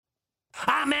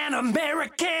I'm an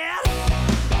American,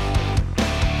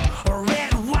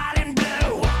 red, white, and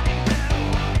blue,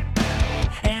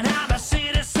 and I'm a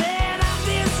citizen of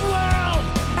this world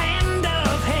and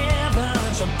of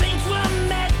heaven. Some things were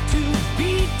meant to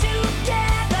be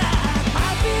together.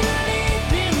 I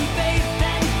believe in faith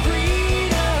and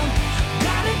freedom,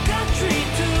 got a country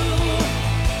too.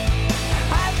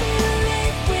 I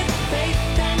believe with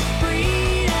faith and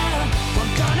freedom, we're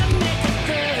gonna make it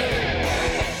good.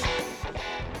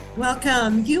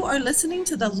 Welcome. You are listening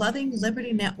to the Loving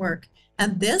Liberty Network,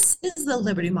 and this is the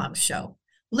Liberty Moms Show.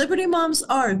 Liberty Moms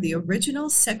are the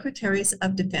original Secretaries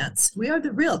of Defense. We are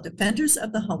the real defenders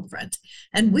of the home front,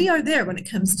 and we are there when it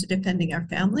comes to defending our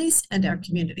families and our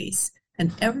communities,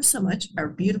 and ever so much our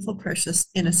beautiful, precious,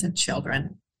 innocent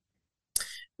children.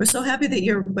 We're so happy that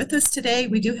you're with us today.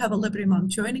 We do have a Liberty Mom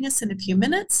joining us in a few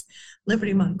minutes,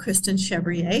 Liberty Mom Kristen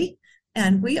Chevrier,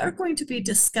 and we are going to be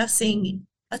discussing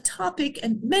a topic,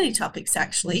 and many topics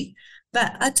actually,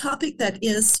 but a topic that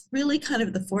is really kind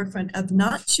of the forefront of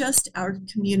not just our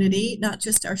community, not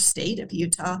just our state of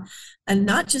Utah, and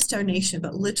not just our nation,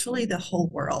 but literally the whole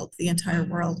world, the entire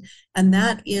world. And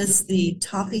that is the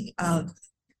topic of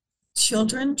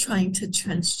children trying to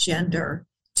transgender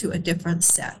to a different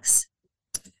sex.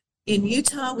 In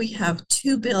Utah, we have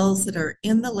two bills that are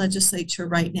in the legislature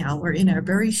right now. We're in our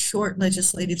very short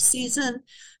legislative season,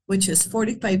 which is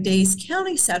 45 days,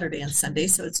 counting Saturday and Sunday.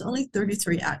 So it's only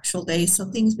 33 actual days. So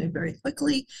things move very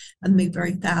quickly and move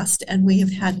very fast. And we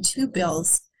have had two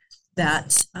bills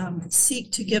that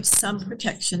seek to give some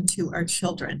protection to our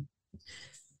children.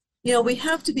 You know, we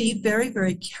have to be very,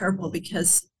 very careful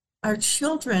because our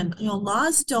children,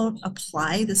 laws don't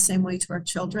apply the same way to our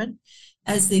children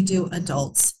as they do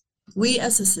adults. We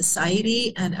as a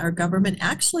society and our government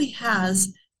actually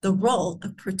has the role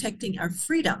of protecting our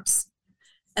freedoms.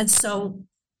 And so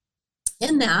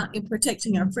in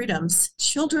protecting our freedoms,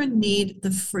 children need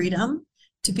the freedom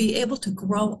to be able to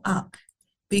grow up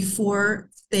before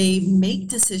they make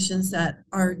decisions that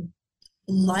are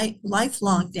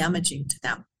lifelong damaging to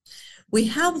them. We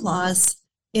have laws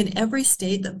in every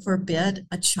state that forbid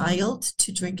a child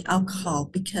to drink alcohol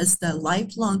because the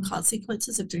lifelong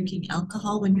consequences of drinking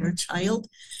alcohol when you're a child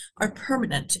are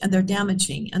permanent and they're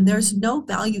damaging. And there's no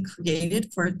value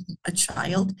created for a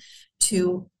child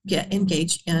to get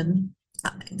engaged in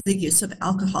the use of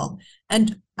alcohol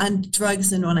and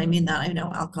drugs. And when I mean that, I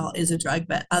know alcohol is a drug,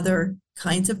 but other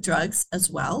kinds of drugs as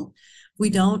well.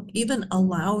 We don't even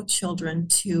allow children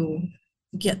to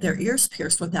get their ears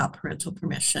pierced without parental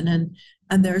permission.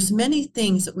 And there's many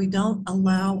things that we don't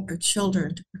allow our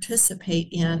children to participate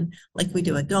in like we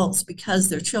do adults because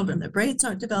they're children. Their brains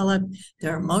aren't developed,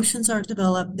 their emotions aren't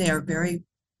developed, they are very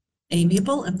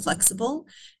amiable and flexible,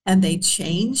 and they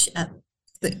change at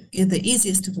the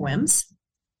easiest of whims.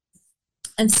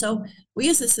 And so we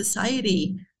as a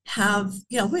society have,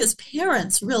 we as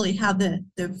parents really have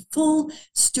the full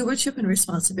stewardship and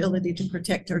responsibility to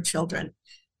protect our children.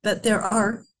 But there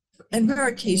are rare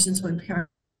occasions when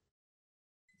parents,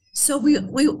 so we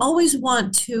always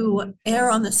want to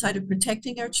err on the side of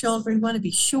protecting our children. We want to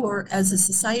be sure as a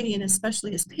society and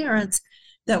especially as parents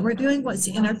that we're doing what's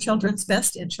in our children's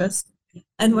best interest,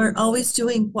 and we're always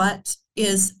doing what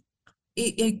is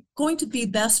going to be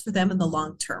best for them in the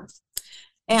long term.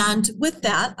 And with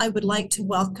that, I would like to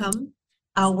welcome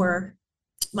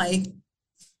my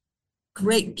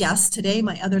great guest today,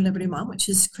 my other Liberty Mom, which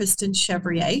is Kristen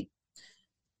Chevrier.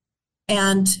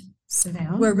 And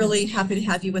we're really happy to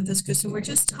have you with us, Kristen. We're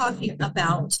just talking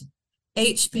about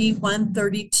HB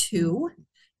 132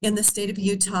 in the state of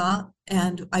Utah.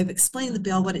 And I've explained the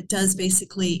bill. What it does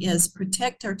basically is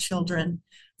protect our children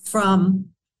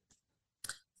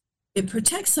it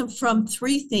protects them from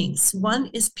three things. One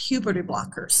is puberty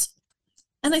blockers.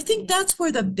 And I think that's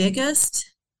where the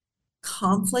biggest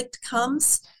conflict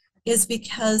comes, is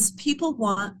because people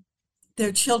want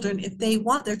their children, if they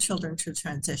want their children to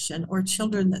transition, or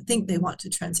children that think they want to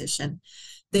transition,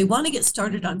 they want to get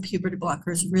started on puberty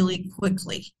blockers really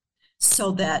quickly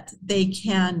so that they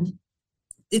can,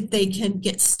 if they can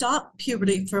stop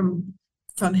puberty from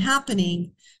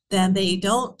happening, then they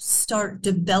don't start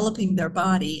developing their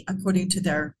body according to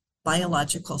their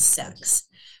biological sex.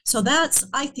 So that's,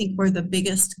 I think, where the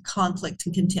biggest conflict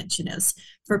and contention is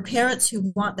for parents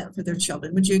who want that for their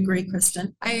children. Would you agree,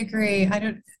 Kristen? I agree. I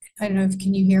don't know if,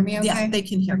 can you hear me okay? Yeah, they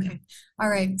can hear me. Okay. All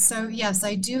right. So yes,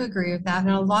 I do agree with that.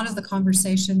 And a lot of the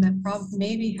conversation that probably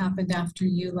maybe happened after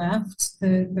you left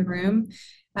the room,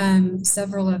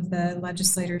 several of the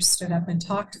legislators stood up and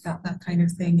talked about that kind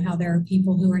of thing, how there are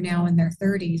people who are now in their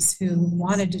 30s who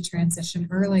wanted to transition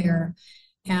earlier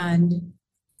and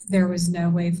there was no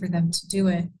way for them to do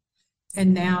it.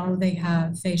 And now they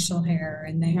have facial hair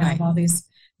and they have Right. all these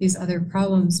other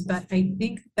problems. But I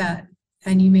think that,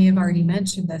 and you may have already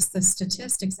mentioned this, the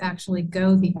statistics actually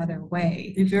go the other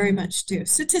way. They very much do,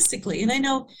 statistically. And I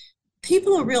know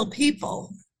people are real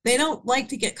people. They don't like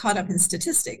to get caught up in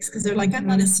statistics because they're like, I'm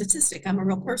not a statistic, I'm a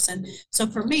real person. So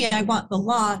for me, I want the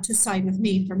law to side with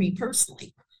me for me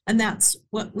personally. And that's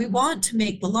what we want, to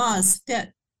make the laws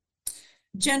fit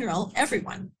general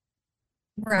everyone.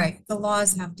 Right. The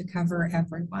laws have to cover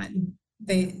everyone.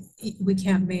 We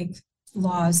can't make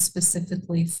laws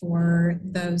specifically for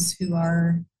those who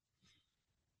are,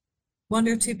 One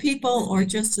or two people or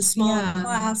just a small Yeah.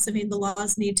 class. I mean, the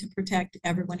laws need to protect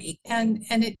everyone equally.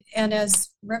 and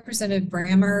as Representative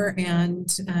Brammer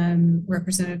and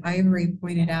Representative Ivory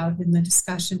pointed out in the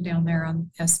discussion down there on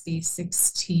SB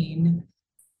 16,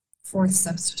 fourth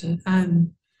substitute,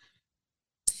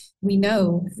 we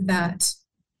know that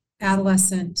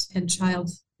adolescent and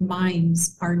child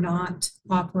minds are not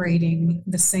operating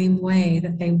the same way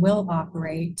that they will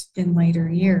operate in later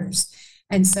years.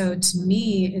 And so to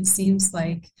me, it seems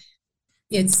like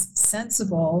it's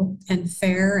sensible and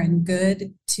fair and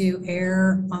good to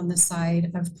err on the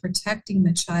side of protecting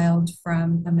the child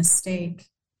from a mistake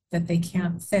that they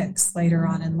can't fix later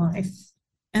on in life.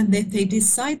 And if they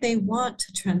decide they want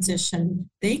to transition,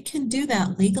 they can do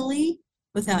that legally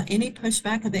without any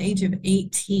pushback at the age of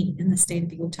 18 in the state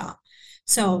of Utah.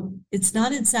 So it's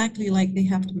not exactly like they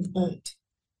have to be old.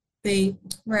 I mean,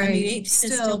 18 is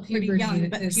still pretty young,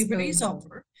 but puberty is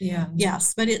over. Yeah.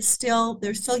 Yes, but it's still,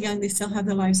 they're still young, they still have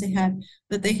the lives they had,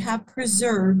 but they have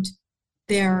preserved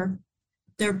their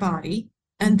body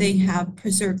and they have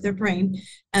preserved their brain.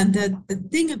 And the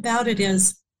thing about it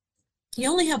is, you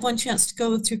only have one chance to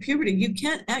go through puberty. You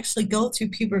can't actually go through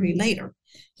puberty later.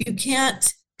 You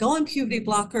can't go on puberty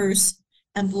blockers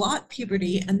and block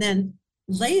puberty and then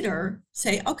later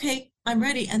say, okay, I'm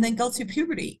ready, and then go through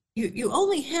puberty. You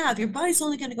only have, your body's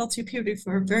only going to go through puberty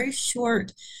for a very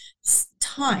short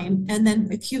time. And then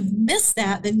if you've missed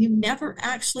that, then you never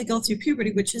actually go through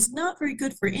puberty, which is not very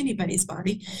good for anybody's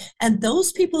body. And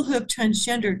those people who have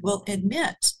transgendered will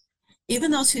admit,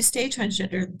 even those who stay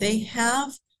transgender, they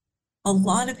have a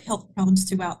lot of health problems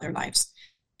throughout their lives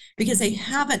because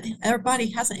their body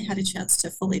hasn't had a chance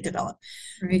to fully develop.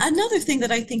 Right. Another thing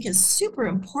that I think is super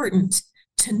important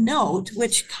to note,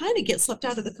 which kind of gets left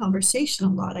out of the conversation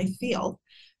a lot, I feel,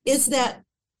 is that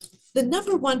the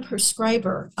number one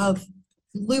prescriber of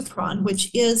Lupron, which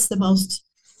is the most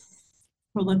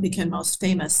prolific and most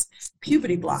famous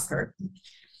puberty blocker,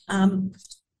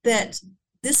 that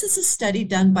this is a study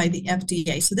done by the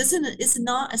FDA. So this is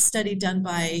not a study done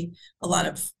by a lot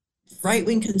of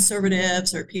right-wing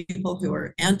conservatives or people who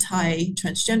are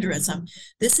anti-transgenderism.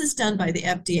 This is done by the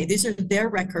FDA. These are their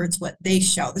records, what they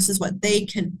show. This is what they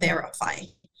can verify.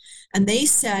 And they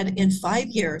said in 5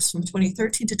 years, from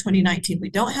 2013 to 2019, we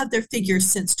don't have their figures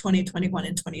since 2021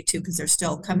 and 22 because they're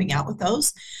still coming out with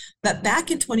those. But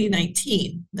back in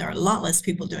 2019, there are a lot less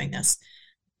people doing this.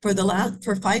 For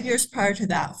 5 years prior to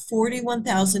that,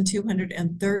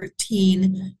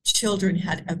 41,213 children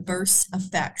had adverse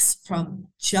effects from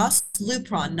just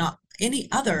Lupron, not any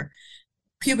other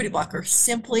puberty blocker,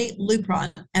 simply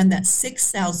Lupron, and that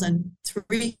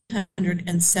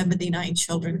 6,379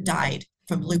 children died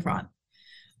from Lupron.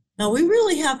 Now we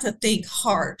really have to think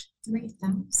hard.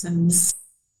 3,000.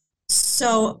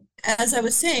 So as I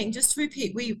was saying, just to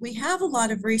repeat, we have a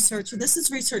lot of research. This is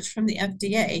research from the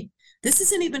FDA. This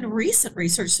isn't even recent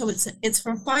research, so it's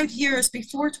from 5 years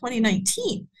before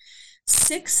 2019.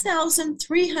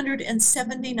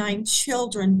 6,379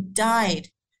 children died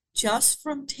just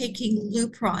from taking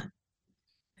Lupron.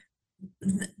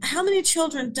 How many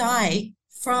children die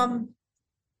from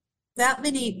that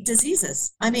many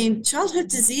diseases? I mean, childhood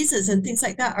diseases and things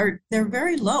like that they're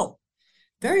very low,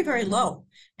 very, very low.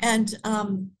 And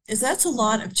that's a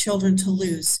lot of children to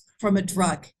lose from a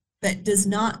drug that is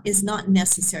not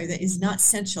necessary, that is not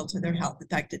essential to their health. In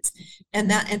fact,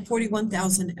 and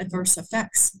 41,000 adverse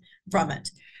effects from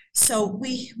it. So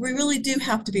we really do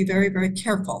have to be very, very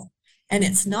careful. And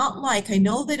it's not like, I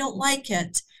know they don't like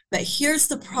it, but here's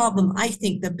the problem. I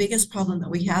think the biggest problem that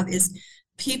we have is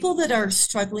people that are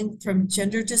struggling from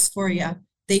gender dysphoria,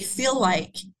 they feel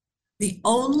like the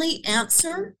only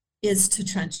answer is to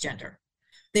transgender.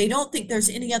 They don't think there's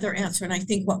any other answer. And I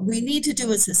think what we need to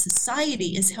do as a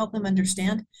society is help them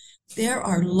understand there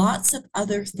are lots of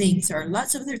other things. There are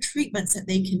lots of other treatments that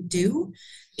they can do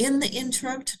in the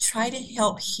interim to try to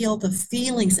help heal the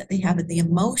feelings that they have and the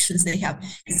emotions they have.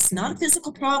 It's not a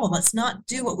physical problem. Let's not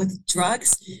do it with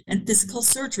drugs and physical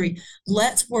surgery.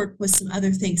 Let's work with some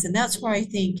other things. And that's where I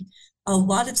think a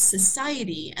lot of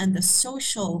society and the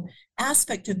social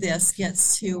aspect of this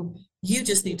gets to, you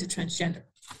just need to transgender.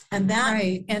 And that,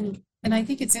 Right. And I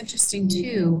think it's interesting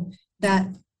too, that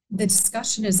the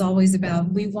discussion is always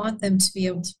about, we want them to be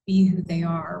able to be who they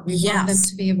are. We want them Yes.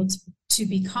 to be able to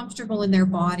be comfortable in their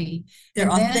body. their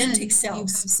And then authentic you have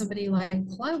selves. somebody like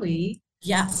Chloe,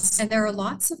 Yes. and there are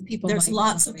lots of people There's like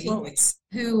lots of Chloe Chloes.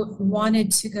 who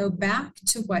wanted to go back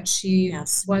to what she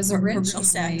Yes. was Or her real originally.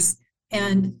 sex.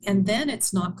 And then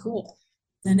it's not cool.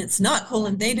 And it's not cool,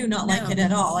 and they do not like No. it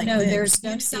at all. Like No, the there's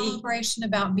no community- celebration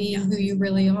about being Yeah. who you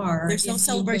really are. There's no if you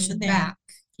go celebration there. back.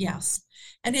 Yes.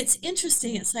 And it's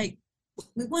interesting. It's like,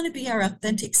 we want to be our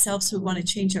authentic selves. So we want to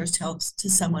change ourselves to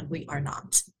someone we are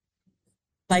not.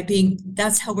 By being,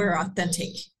 that's how we're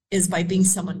authentic, is by being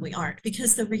someone we aren't.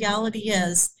 Because the reality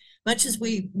is, much as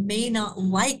we may not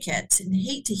like it and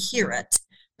hate to hear it,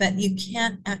 but you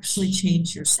can't actually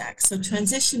change your sex. So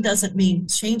transition doesn't mean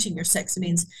changing your sex. It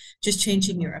means just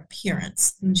changing your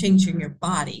appearance, changing your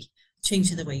body,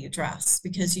 changing the way you dress,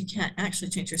 because you can't actually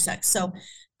change your sex. So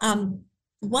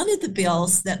one of the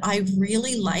bills that I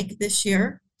really like this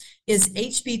year is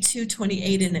HB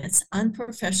 228, and it's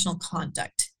unprofessional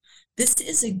conduct. This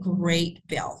is a great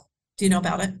bill. Do you know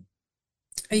about it?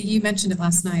 You mentioned it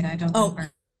last night. I don't. Oh,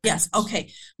 remember. yes.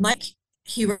 Okay. Mike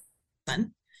Hero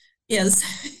is,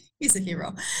 he's a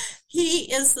hero.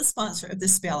 He is the sponsor of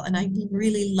this bill, and I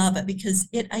really love it because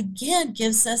it again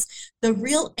gives us the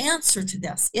real answer to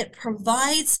this. It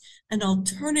provides an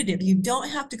alternative. You don't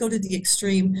have to go to the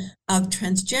extreme of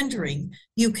transgendering.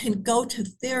 You can go to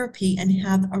therapy and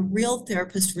have a real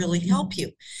therapist really help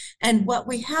you. And what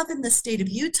we have in the state of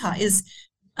Utah is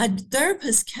a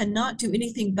therapist cannot do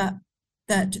anything but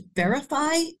that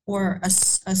verify or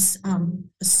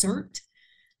assert.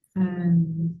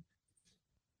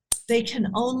 They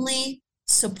can only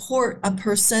support a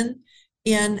person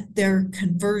in their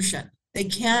conversion. They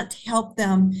can't help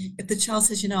them if the child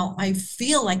says, I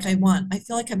feel like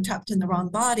I'm trapped in the wrong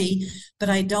body, but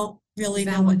I don't really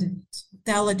know what to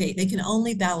validate. They can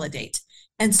only validate.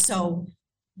 And so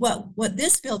what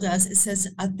this bill does, it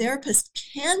says a therapist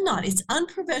cannot, it's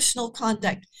unprofessional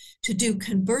conduct to do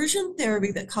conversion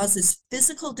therapy that causes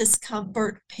physical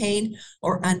discomfort, pain,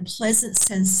 or unpleasant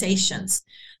sensations,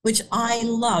 which I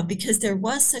love because there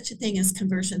was such a thing as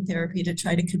conversion therapy to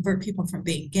try to convert people from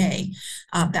being gay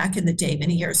back in the day,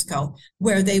 many years ago,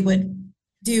 where they would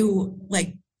do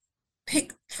like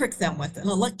prick them with an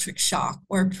electric shock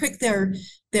or prick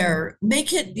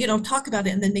make it, talk about it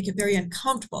and then make it very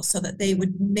uncomfortable so that they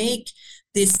would make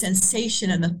the sensation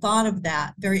and the thought of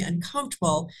that very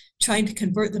uncomfortable, trying to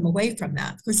convert them away from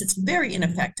that. Of course, it's very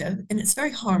ineffective and it's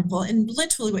very harmful. And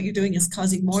literally what you're doing is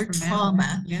causing more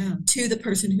trauma to the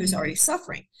person who's already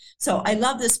suffering. So I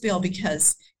love this bill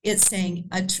because it's saying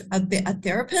a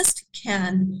therapist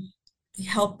can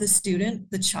help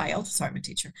the child, sorry, I'm a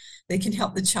teacher, they can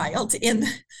help the child in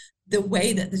the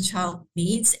way that the child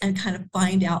needs and kind of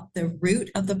find out the root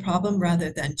of the problem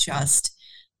rather than just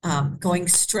going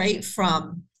straight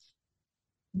from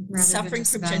suffering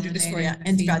from gender dysphoria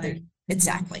and rather,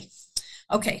 exactly.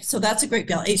 Okay, so that's a great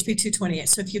bill, HB 228.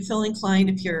 So if you feel inclined,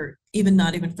 if you're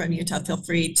not even from Utah, feel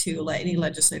free to let any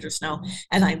legislators know.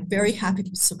 And I'm very happy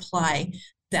to supply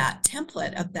that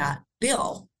template of that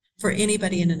bill for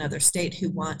anybody in another state who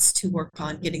wants to work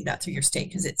on getting that through your state,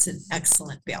 because it's an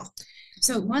excellent bill.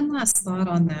 So one last thought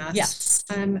on that. Yes.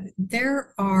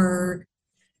 There are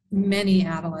many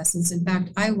adolescents. In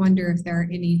fact, I wonder if there are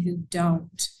any who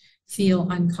don't feel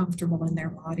uncomfortable in their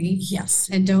body. Yes.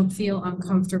 And don't feel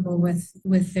uncomfortable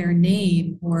with their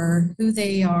name or who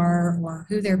they are or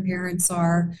who their parents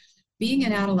are. Being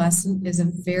an adolescent is a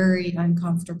very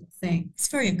uncomfortable thing. It's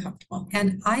very uncomfortable.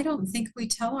 And I don't think we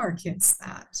tell our kids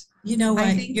that. You know what?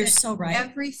 I think You're that so right.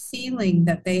 Every feeling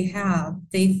that they have,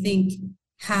 they think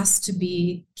has to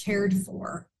be cared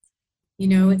for.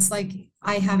 It's like,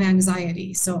 I have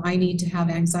anxiety, so I need to have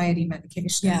anxiety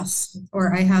medication. Yes.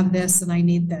 Or I have this and I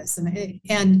need this.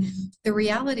 And the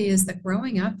reality is that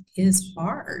growing up is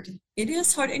hard. It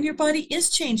is hard, and your body is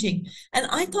changing. And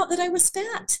I thought that I was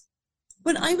fat.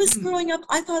 When I was growing up,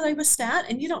 I thought I was fat,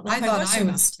 and you don't know I thought I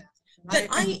was fat. But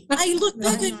I looked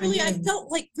good and really, I did.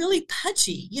 felt like really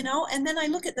pudgy, and then I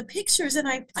look at the pictures and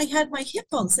I had my hip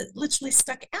bones that literally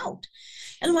stuck out.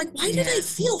 And I'm like, why did I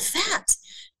feel fat?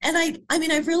 And I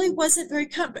mean, I really wasn't very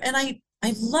comfortable. And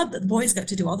I loved that the boys got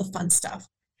to do all the fun stuff.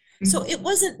 So it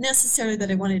wasn't necessarily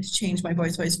that I wanted to change my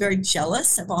boys. I was very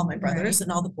jealous of all my brothers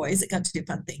and all the boys that got to do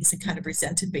fun things and kind of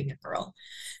resented being a girl.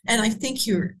 And I think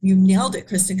you nailed it,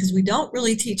 Kristen, because we don't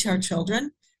really teach our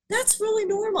children That's really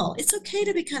normal. It's okay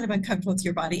to be kind of uncomfortable with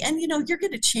your body. And you're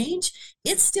going to change.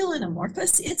 It's still an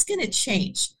amorphous. It's going to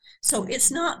change. So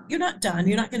you're not done.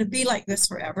 You're not going to be like this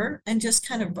forever, and just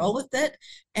kind of roll with it.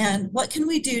 And what can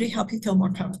we do to help you feel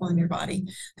more comfortable in your body?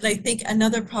 But I think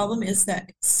another problem is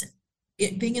that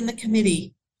it being in the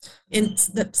committee, in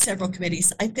the several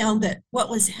committees, I found that what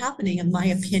was happening, in my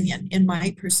opinion, in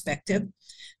my perspective,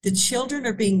 the children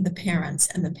are being the parents,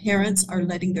 and the parents are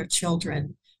letting their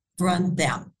children run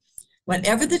them.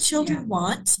 Whatever the children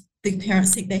want, the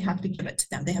parents think they have to give it to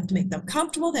them. They have to make them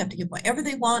comfortable. They have to give whatever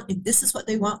they want. If this is what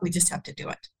they want, we just have to do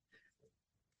it.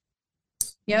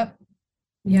 Yep.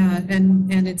 Yeah,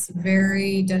 and it's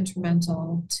very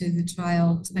detrimental to the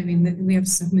child. I mean, we have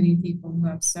so many people who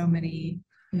have so many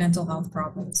mental health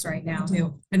problems right now,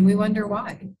 and we wonder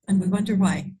why.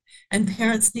 And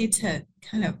parents need to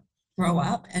kind of grow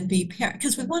up and be parents,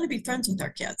 because we want to be friends with our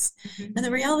kids. Mhm. And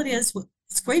the reality is,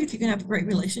 it's great if you can have a great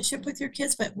relationship with your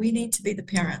kids, but we need to be the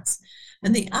parents.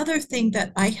 And the other thing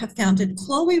that I have found, and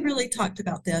Chloe really talked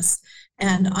about this,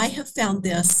 and I have found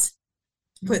this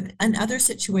in other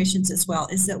situations as well,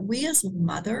 is that we as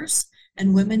mothers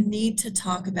and women need to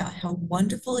talk about how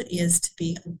wonderful it is to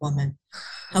be a woman,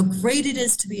 how great it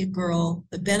is to be a girl,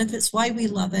 the benefits, why we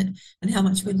love it, and how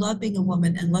much we love being a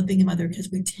woman and love being a mother,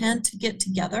 because we tend to get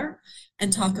together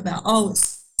and talk about, oh,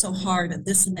 it's so hard and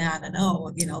this and that, and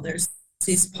there's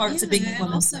these parts of being a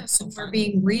woman. Also, for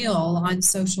being real on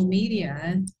social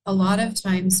media, a lot of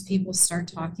times people start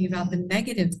talking about the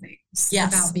negative things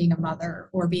about being a mother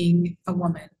or being a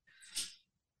woman.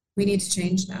 We need to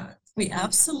change that. We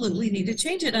absolutely need to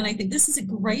change it. And I think this is a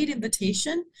great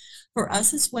invitation for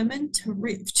us as women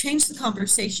to change the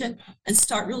conversation and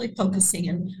start really focusing.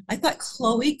 And I thought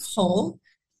Chloe Cole,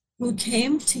 who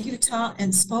came to Utah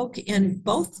and spoke in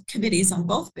both committees on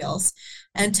both bills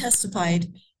and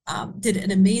testified, did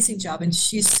an amazing job. And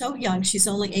she's so young. She's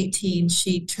only 18.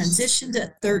 She transitioned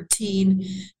at 13,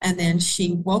 and then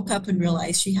she woke up and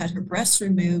realized she had her breasts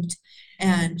removed,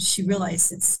 and she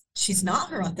realized she's not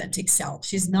her authentic self.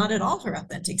 She's not at all her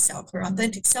authentic self. Her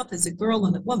authentic self is a girl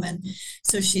and a woman.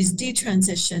 So she's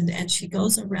detransitioned, and she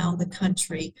goes around the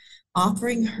country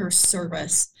offering her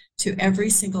service to every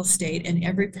single state and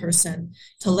every person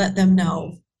to let them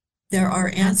know there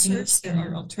are answers, there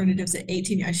are alternatives at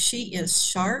 18 years. She is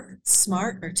sharp,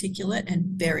 smart, articulate, and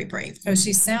very brave. Oh,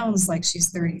 she sounds like she's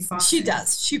 35. She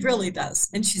does. She really does.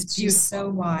 And she's beautiful. She's so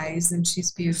wise, and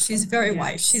she's beautiful. She's very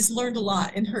wise. She's learned a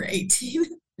lot in her 18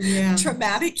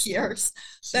 traumatic years.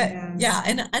 But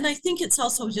and I think it's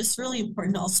also just really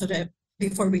important also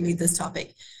before we leave this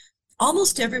topic,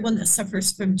 almost everyone that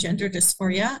suffers from gender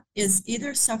dysphoria is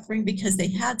either suffering because they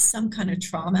had some kind of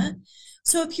trauma.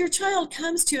 So if your child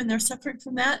comes to you and they're suffering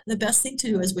from that, the best thing to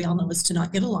do, as we all know, is to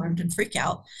not get alarmed and freak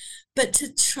out, but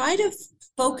to try to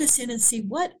focus in and see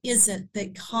what is it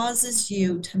that causes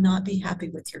you to not be happy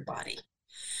with your body.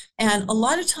 And a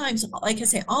lot of times, like I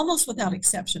say, almost without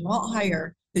exception, Walt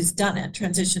Heyer, who's done it,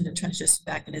 transitioned and transitioned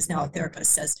back and is now a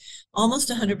therapist, says almost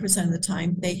 100% of the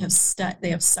time they have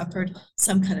suffered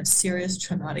some kind of serious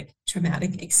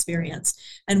traumatic experience.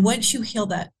 And once you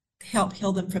help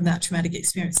heal them from that traumatic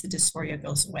experience, the dysphoria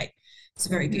goes away. It's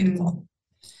very beautiful.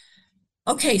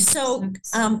 Okay, so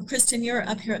Kristen, you're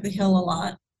up here at the Hill a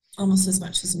lot, almost as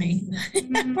much as me.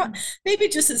 Maybe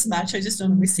just as much, I just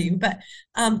don't receive. But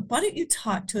why don't you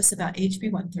talk to us about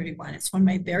HB 131? It's one of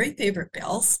my very favorite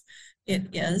bills. It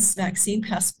is vaccine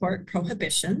passport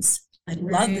prohibitions. I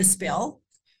love this bill.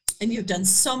 And you've done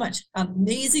so much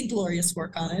amazing, glorious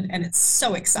work on it, and it's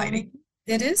so exciting.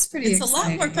 It is pretty exciting. It's a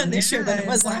lot more fun this year than it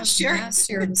was last year. Last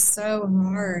year was so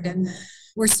hard, and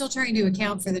we're still trying to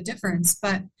account for the difference.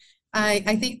 But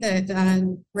I think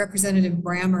that Representative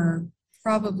Brammer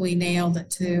probably nailed it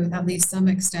to at least some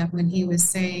extent when he was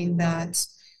saying that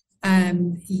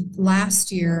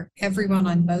last year, everyone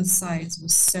on both sides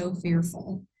was so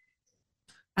fearful.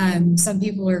 Some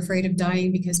people were afraid of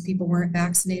dying because people weren't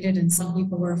vaccinated, and some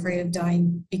people were afraid of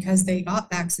dying because they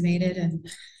got vaccinated.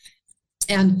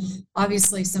 And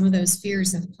obviously some of those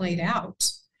fears have played out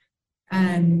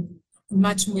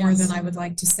much more than I would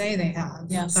like to say they have.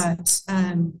 But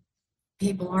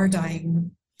people are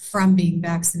dying from being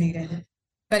vaccinated.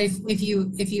 But if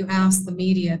you ask the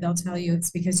media, they'll tell you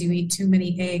it's because you eat too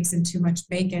many eggs and too much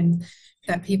bacon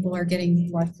that people are getting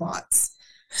blood clots.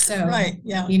 So, I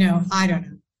don't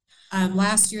know.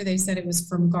 Last year they said it was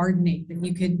from gardening, that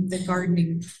the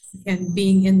gardening and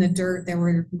being in the dirt, there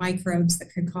were microbes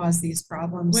that could cause these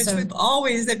problems. Which they've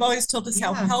always told us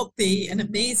how healthy and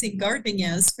amazing gardening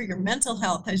is for your mental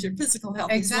health as your physical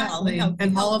health as well.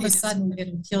 And all of a sudden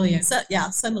it'll kill you. So,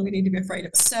 suddenly we need to be afraid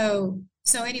of it. So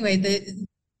anyway,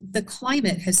 the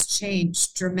climate has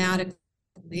changed dramatically.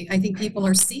 I think people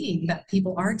are seeing that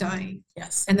people are dying.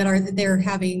 Yes. And they're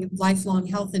having lifelong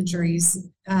health injuries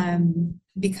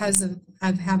because of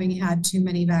having had too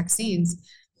many vaccines.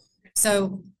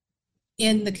 So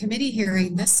in the committee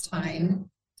hearing this time,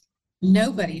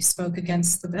 nobody spoke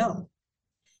against the bill.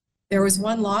 There was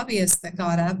one lobbyist that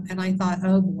got up, and I thought,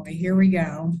 oh boy, here we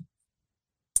go.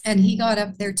 And he got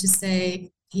up there to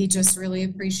say he just really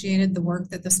appreciated the work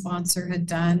that the sponsor had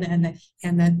done,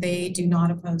 and that they do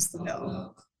not oppose the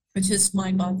bill. Which is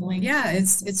mind-boggling. Yeah,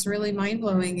 it's really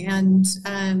mind-blowing. And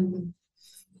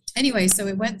anyway, so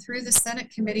it went through the Senate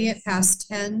committee. It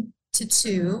passed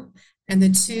 10-2, and the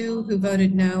two who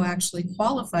voted no actually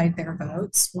qualified their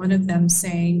votes. One of them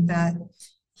saying that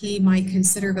he might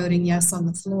consider voting yes on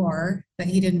the floor, but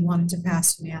he didn't want it to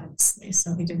pass unanimously,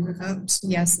 so he didn't vote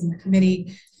yes in the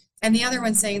committee. And the other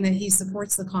one saying that he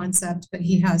supports the concept, but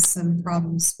he has some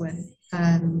problems with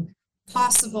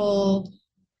possible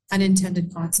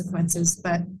unintended consequences.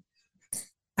 But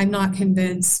I'm not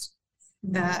convinced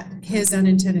that his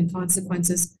unintended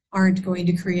consequences aren't going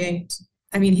to create,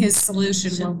 I mean, his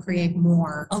solution will create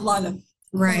more. A lot of.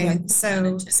 Right,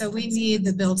 so we need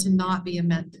the bill to not be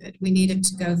amended. We need it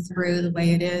to go through the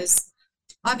way it is.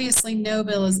 Obviously, no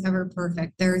bill is ever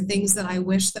perfect. There are things that I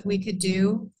wish that we could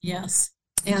do. Yes,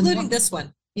 And including this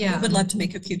one. Yeah. We would love to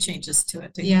make a few changes to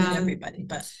it to Yeah. include everybody,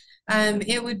 but.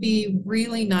 It would be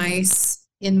really nice,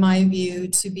 in my view,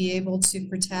 to be able to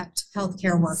protect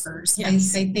healthcare workers.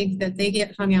 Yes. I think that they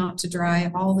get hung out to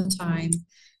dry all the time.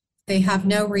 They have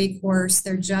no recourse.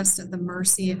 They're just at the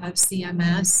mercy of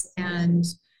CMS. And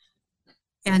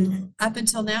up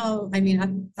until now, I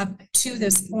mean, up to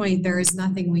this point, there is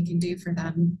nothing we can do for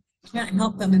them. Yeah, and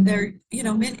help them. And they're,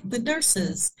 the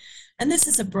nurses, and this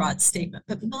is a broad statement,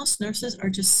 but most nurses are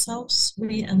just so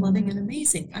sweet and loving and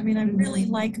amazing. I mean, I really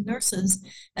like nurses,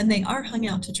 and they are hung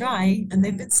out to dry, and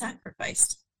they've been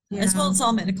sacrificed, as well as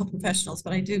all medical professionals,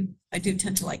 but I do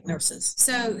tend to like nurses.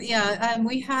 So, yeah,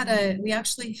 we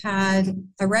actually had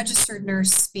a registered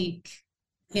nurse speak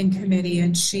in committee,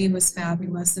 and she was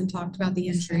fabulous and talked about the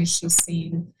injuries she's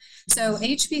seen. So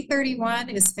HB 31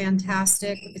 is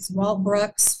fantastic. It's Walt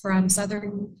Brooks from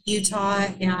Southern Utah,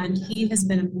 and he has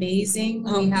been amazing.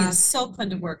 We have so fun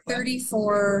to work with.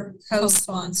 34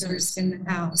 co-sponsors in the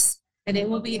House, and it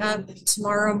will be up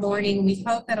tomorrow morning. We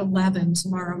hope at 11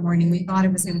 tomorrow morning. We thought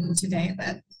it was going to be today,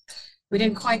 but we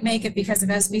didn't quite make it because of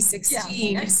SB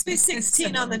 16. Yeah, SB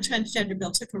 16 on the transgender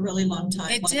bill took a really long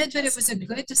time. It did, but it was a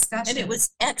good discussion. And it was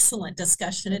excellent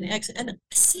discussion and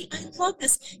see, I love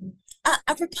this.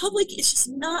 A republic is just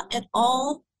not at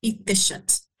all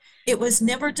efficient. It was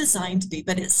never designed to be,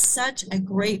 but it's such a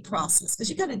great process because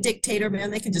you got a dictator,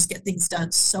 man, they can just get things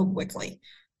done so quickly.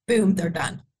 Boom, they're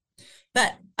done.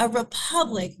 But a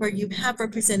republic where you have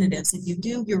representatives and you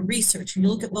do your research and you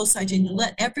look at both sides and you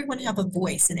let everyone have a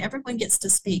voice and everyone gets to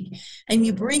speak and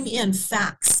you bring in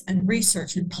facts and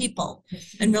research and people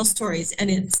and real stories. And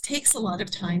it takes a lot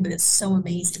of time, but it's so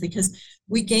amazing because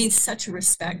we gain such a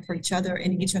respect for each other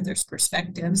and each other's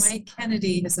perspectives. Mike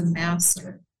Kennedy is a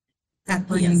master at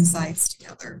bringing sides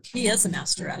together. He is a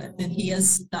master at it, and he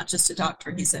is not just a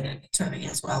doctor, he's an attorney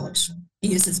as well, which he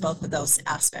uses both of those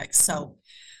aspects. So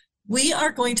we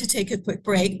are going to take a quick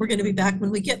break. We're going to be back. When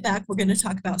we get back, we're going to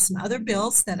talk about some other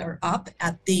bills that are up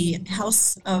at the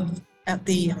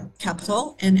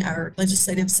Capitol in our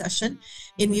legislative session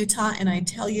in Utah. And I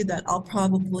tell you that I'll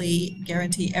probably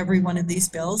guarantee every one of these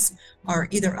bills are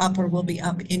either up or will be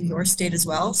up in your state as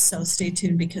well. So stay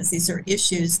tuned because these are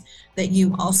issues that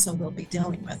you also will be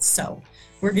dealing with. So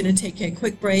we're going to take a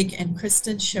quick break, and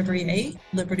Kristen Chevrier,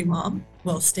 Liberty Mom,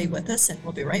 will stay with us, and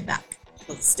we'll be right back.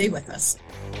 So stay with us.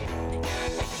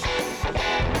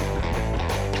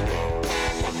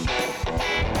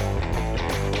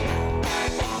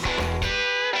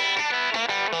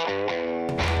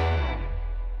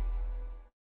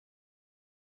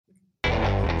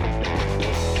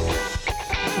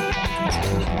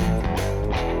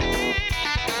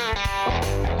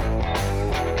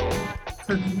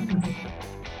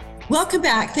 Welcome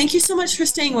back. Thank you so much for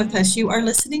staying with us. You are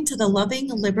listening to the Loving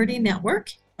Liberty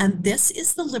Network, and this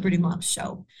is the Liberty Moms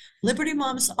Show. Liberty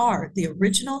Moms are the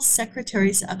original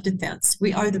Secretaries of Defense.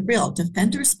 We are the real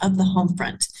defenders of the home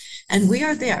front, and we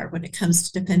are there when it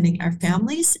comes to defending our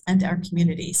families and our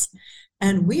communities.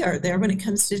 And we are there when it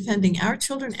comes to defending our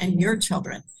children and your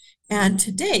children. And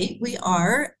today we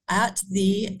are at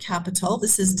the Capitol.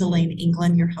 This is Delane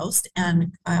England, your host,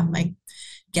 and my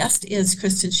guest is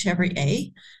Kristen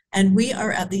Chevrier. And we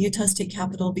are at the Utah State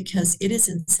Capitol because it is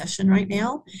in session right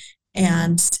now.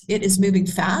 And it is moving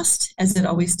fast, as it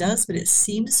always does, but it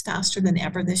seems faster than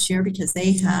ever this year because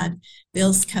they had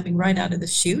bills coming right out of the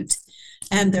chute.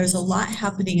 And there's a lot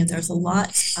happening and there's a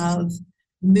lot of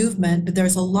movement, but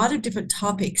there's a lot of different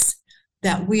topics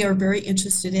that we are very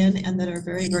interested in and that are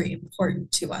very, very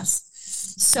important to us.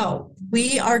 So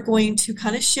we are going to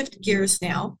kind of shift gears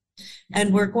now,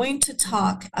 and we're going to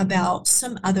talk about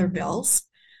some other bills.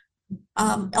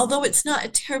 Although it's not a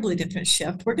terribly different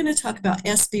shift, we're going to talk about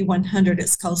SB 100.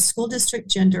 It's called School District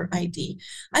Gender ID.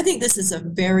 I think this is a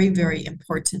very, very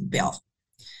important bill.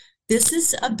 This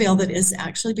is a bill that is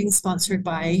actually being sponsored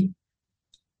by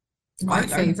Our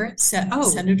favorite.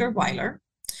 Senator Weiler.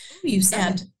 You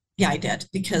said. Yeah, I did,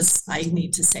 because I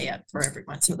need to say it for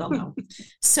everyone so they'll know.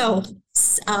 So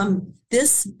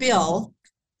this bill,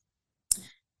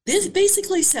 this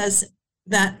basically says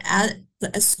that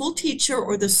a school teacher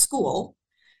or the school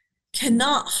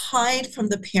cannot hide from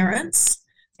the parents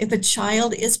if a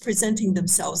child is presenting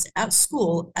themselves at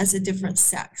school as a different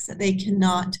sex, that they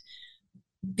cannot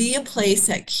be a place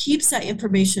that keeps that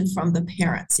information from the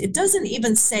parents. It doesn't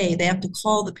even say they have to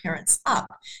call the parents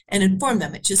up and inform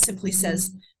them. It just simply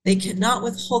says they cannot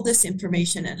withhold this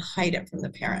information and hide it from the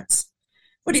parents.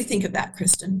 What do you think of that,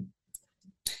 Kristen?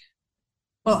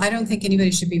 Well, I don't think anybody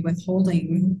should be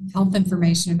withholding health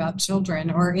information about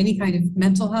children or any kind of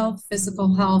mental health,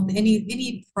 physical health,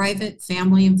 any private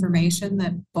family information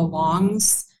that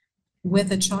belongs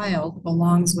with a child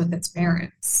belongs with its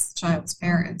parents, child's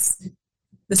parents.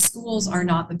 The schools are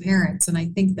not the parents, and I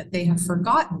think that they have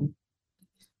forgotten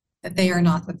that they are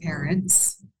not the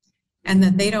parents and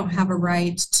that they don't have a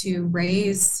right to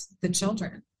raise the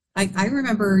children. I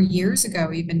remember years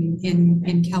ago, even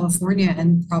in California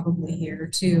and probably here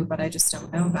too, but I just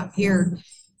don't know about here,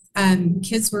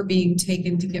 kids were being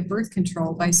taken to get birth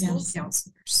control by school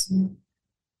counselors.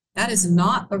 That is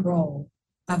not the role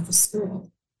of the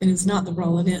school. It is not the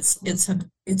role, and it's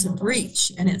a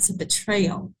breach and it's a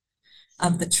betrayal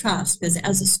of the trust. Because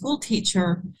as a school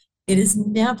teacher, it is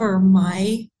never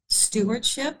my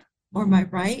stewardship or my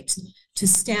right to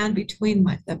stand between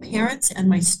the parents and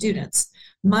my students.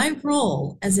 My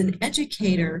role as an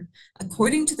educator,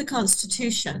 according to the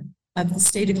Constitution of the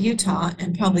state of Utah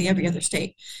and probably every other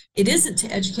state, it isn't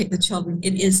to educate the children.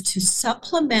 It is to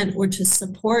supplement or to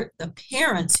support the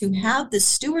parents who have the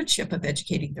stewardship of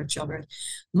educating their children.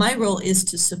 My role is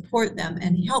to support them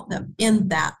and help them in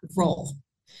that role.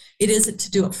 It isn't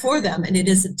to do it for them, and it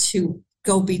isn't to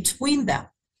go between them.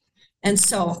 And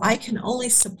so I can only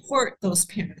support those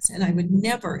parents, and I would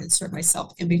never insert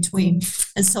myself in between.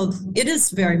 And so it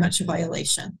is very much a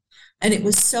violation. And it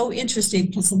was so interesting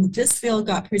because when this bill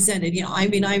got presented,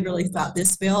 I really thought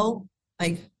this bill,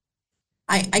 I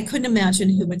couldn't imagine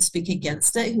who would speak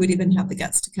against it, who would even have the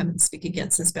guts to come and speak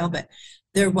against this bill. But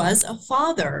there was a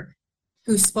father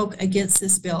who spoke against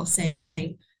this bill, saying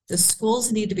the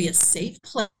schools need to be a safe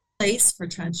place for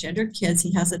transgendered kids.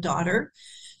 He has a daughter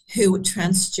who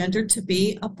transgendered to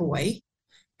be a boy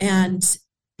and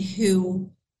who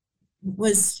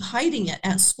was hiding it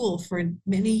at school for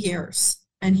many years.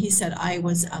 And he said, I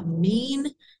was a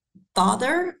mean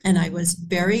father and I was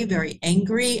very, very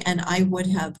angry. And I would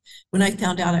have, when I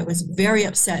found out, I was very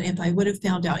upset. If I would have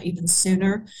found out even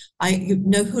sooner,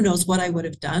 who knows what I would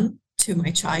have done to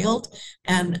my child.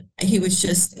 And he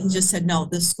just said, no,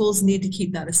 the schools need to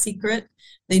keep that a secret.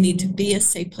 They need to be a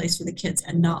safe place for the kids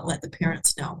and not let the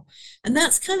parents know. And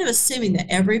that's kind of assuming that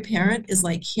every parent is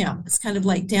like him. It's kind of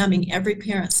like damning every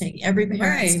parent, saying every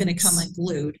parent's going to come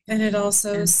unglued. And it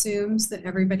also assumes that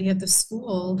everybody at the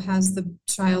school has the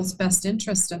child's best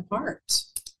interest at heart.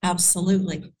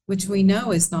 Absolutely. Which we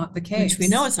know is not the case. Which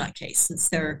we know is not the case, since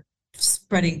they're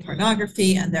spreading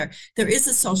pornography and there is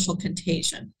a social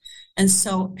contagion. And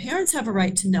so parents have a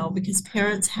right to know, because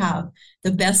parents have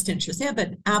the best interest. They have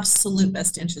an absolute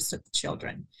best interest of the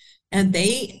children. And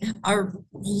they are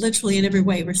literally in every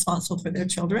way responsible for their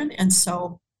children. And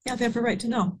so, yeah, they have a right to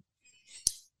know.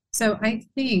 So I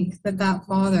think that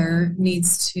father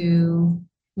needs to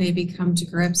maybe come to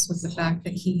grips with the fact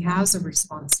that he has a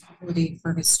responsibility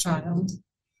for his child.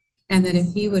 And that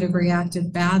if he would have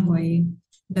reacted badly,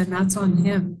 then that's on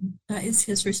him. That is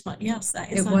his response. Yes,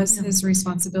 that is. It was his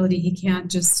responsibility. He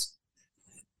can't just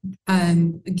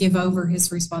give over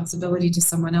his responsibility to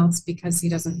someone else because he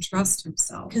doesn't trust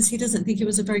himself. Because he doesn't think he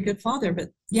was a very good father. But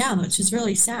yeah, which is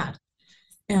really sad.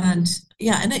 And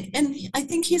yeah, and I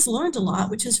think he's learned a lot,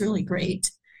 which is really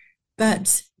great.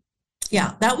 But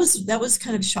yeah, that was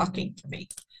kind of shocking for me.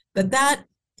 But that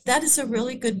is a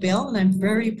really good bill, and I'm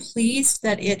very pleased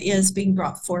that it is being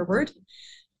brought forward.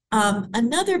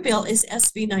 Another bill is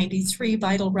SB 93,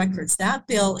 Vital Records. That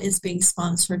bill is being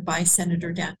sponsored by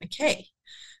Senator Dan McKay.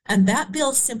 And that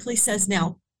bill simply says,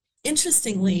 now,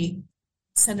 interestingly,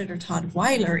 Senator Todd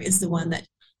Weiler is the one that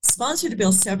sponsored a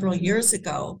bill several years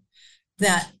ago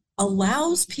that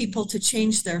allows people to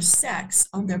change their sex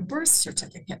on their birth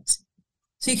certificate.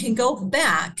 So you can go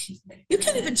back, you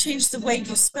can't even change the way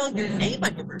you spell your name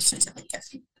on your birth certificate.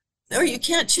 Or you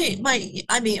can't change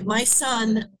my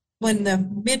son, when the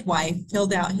midwife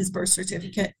filled out his birth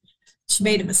certificate, she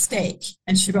made a mistake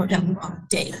and she wrote down the wrong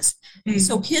date.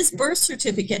 So his birth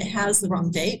certificate has the wrong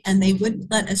date and they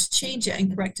wouldn't let us change it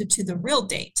and correct it to the real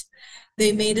date.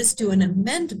 They made us do an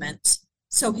amendment.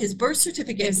 So his birth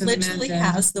certificate It's literally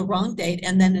amended. has the wrong date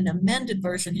and then an amended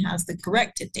version has the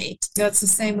corrected date. That's the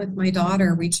same with my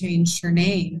daughter. We changed her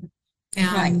name.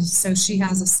 Right. And so she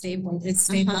has a stapled, it's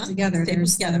stapled Uh-huh, together. stapled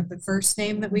There's together. the first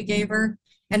name that we gave her.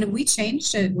 And we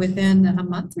changed it within a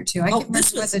month or two. I Oh, can't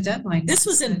this remember what was- the deadline. This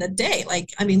was in the day,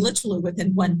 literally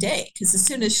within one day, because as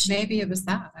soon as Maybe it was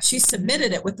that. she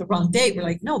submitted it with the wrong date, we're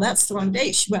like, no, that's the wrong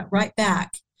date. She went right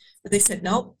back. But they said,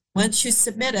 nope, once you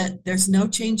submit it, there's no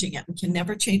changing it. We can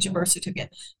never change a birth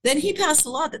certificate. Then he passed a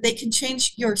law that they can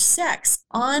change your sex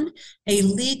on a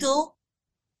legal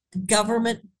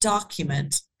government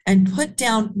document and put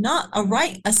down not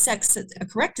a sex, a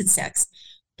corrected sex,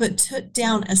 but put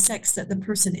down a sex that the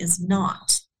person is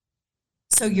not.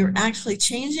 So you're actually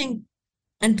changing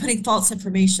and putting false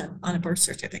information on a birth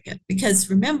certificate, because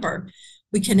remember,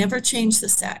 we can never change the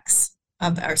sex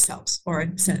of ourselves,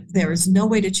 or there is no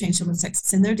way to change someone's sex.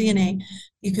 It's in their DNA.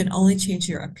 You can only change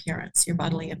your appearance, your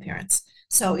bodily appearance.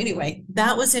 So anyway,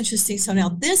 that was interesting. So now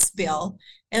this bill,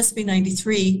 SB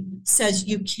 93, says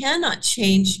you cannot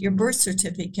change your birth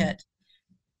certificate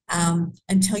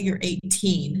until you're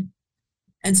 18.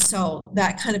 And so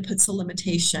that kind of puts a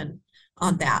limitation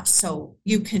on that. So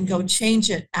you can go change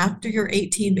it after you're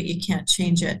 18, but you can't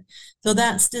change it. So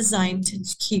that's designed to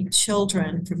keep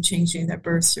children from changing their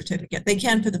birth certificate. They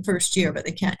can for the first year, but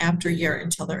they can't after a year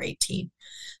until they're 18.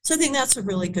 So I think that's a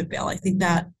really good bill. I think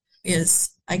that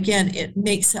is, again, it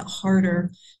makes it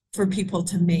harder for people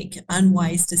to make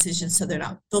unwise decisions, so they're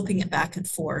not flipping it back and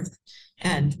forth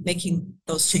and making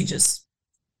those changes.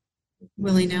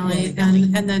 Willy-nilly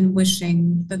Willy-nilly. and then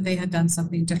wishing that they had done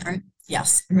something different.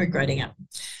 Yes, and regretting it.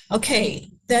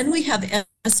 Okay, then we have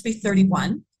SB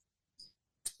 31.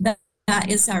 That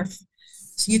is our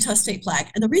Utah state flag.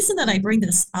 And the reason that I bring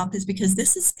this up is because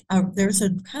this is, there's a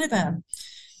kind of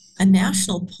a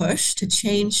national push to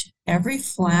change every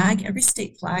flag, every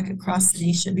state flag across the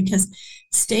nation, because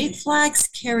state flags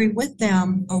carry with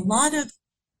them a lot of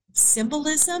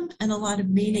symbolism and a lot of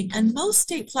meaning. And most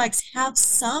state flags have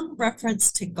some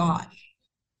reference to God.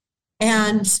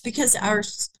 And because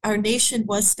our nation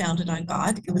was founded on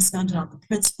God, it was founded on the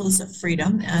principles of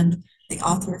freedom, and the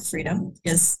author of freedom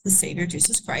is the Savior,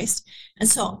 Jesus Christ. And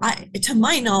so to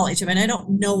my knowledge, I mean, I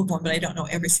don't know of one, but I don't know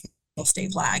every single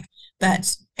state flag,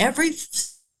 but every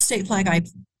state flag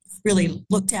I've really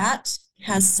looked at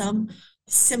has some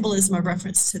symbolism or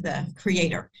reference to the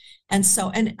Creator. And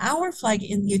so, and our flag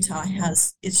in Utah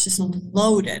it's just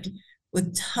loaded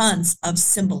with tons of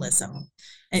symbolism.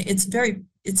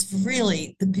 It's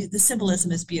really, the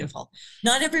symbolism is beautiful.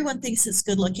 Not everyone thinks it's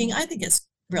good looking. I think it's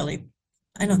really,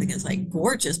 I don't think it's like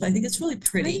gorgeous, but I think it's really I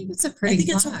pretty. think it's a I pretty think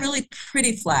it's a flag. really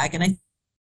pretty flag. And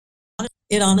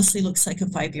it honestly looks like a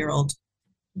 5-year-old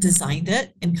designed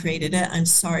it and created it. I'm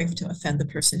sorry to offend the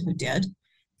person who did.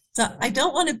 So I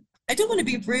don't want to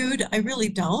be rude. I really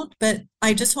don't, but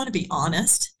I just want to be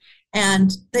honest.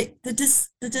 And the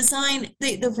design,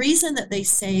 the reason that they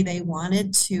say they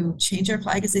wanted to change our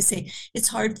flag is they say it's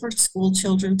hard for school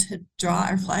children to draw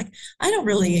our flag. I don't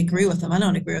really agree with them. I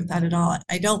don't agree with that at all.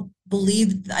 I don't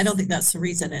think that's the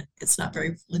reason. It's not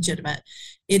very legitimate.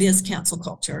 It is cancel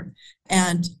culture.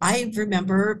 And I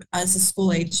remember as a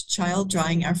school-age child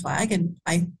drawing our flag, and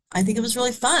I think it was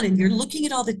really fun. And you're looking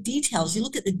at all the details. You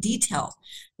look at the detail.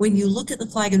 When you look at the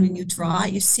flag and when you draw,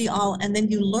 you see all, and then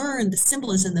you learn the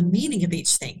symbolism, the meaning of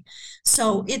each thing.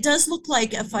 So it does look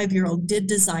like a 5-year-old did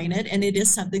design it, and it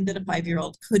is something that a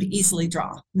 5-year-old could easily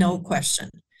draw, no question.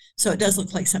 So it does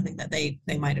look like something that they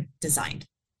might have designed.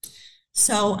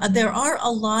 So there are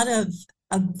a lot of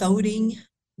voting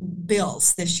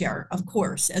bills this year, of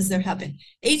course, as there have been.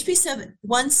 HB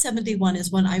 171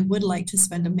 is one I would like to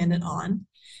spend a minute on,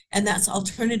 and that's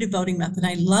alternative voting method.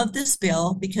 I love this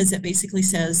bill because it basically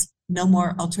says no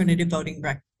more alternative voting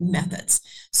methods.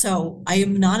 So I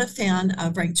am not a fan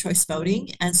of ranked choice voting.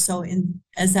 And so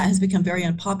as that has become very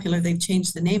unpopular, they've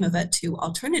changed the name of it to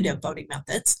alternative voting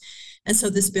methods. And so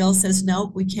this bill says,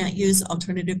 no, we can't use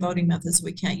alternative voting methods.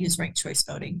 We can't use ranked choice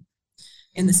voting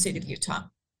in the state of Utah.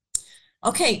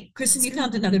 Okay, Kristen, you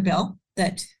found another bill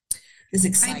that is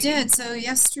exciting. I did. So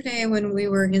yesterday when we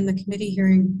were in the committee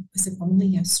hearing, was it only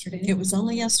yesterday? It was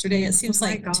only yesterday. It seems Oh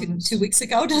my like gosh. 2 weeks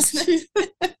ago, doesn't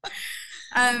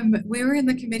it? We were in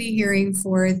the committee hearing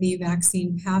for the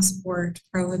vaccine passport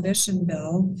prohibition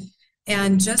bill.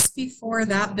 And just before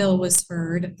that bill was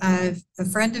heard, a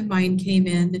friend of mine came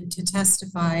in to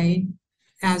testify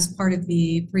as part of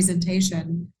the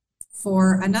presentation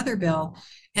for another bill.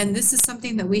 And this is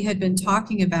something that we had been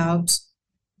talking about,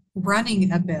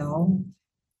 running a bill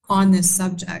on this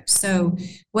subject. So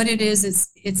what it is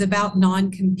it's about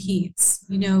non-competes.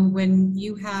 You know, when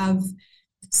you have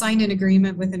signed an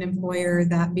agreement with an employer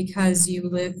that because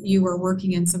you were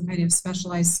working in some kind of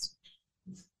specialized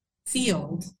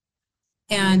field,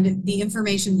 and the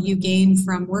information that you gain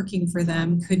from working for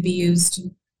them could be used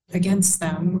against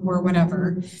them or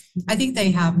whatever. I think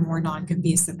they have more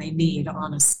non-competes than they need,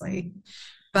 honestly.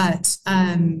 But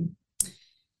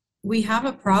we have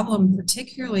a problem,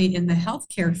 particularly in the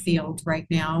healthcare field right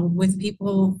now, with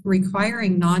people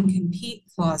requiring non-compete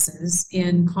clauses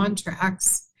in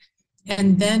contracts.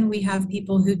 And then we have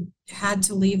people who had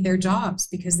to leave their jobs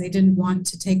because they didn't want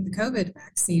to take the COVID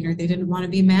vaccine, or they didn't want to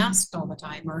be masked all the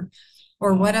time,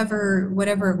 or whatever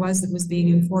it was that was being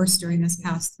enforced during this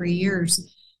past 3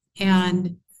 years.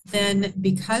 And then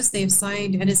because they've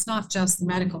signed, and it's not just the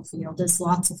medical field, it's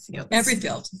lots of fields. Every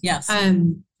field, yes.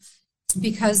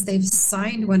 Because they've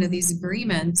signed one of these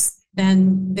agreements,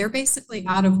 then they're basically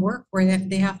out of work, where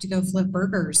they have to go flip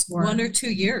burgers for 1 or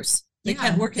 2 years. They Yeah,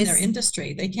 can't work in their it's-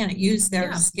 industry. They can't use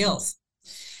their Yeah. skills.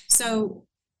 So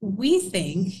we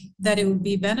think that it would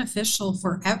be beneficial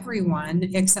for everyone,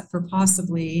 except for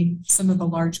possibly some of the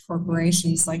large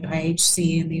corporations like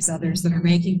IHC and these others that are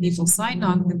making people sign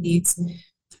non-competes,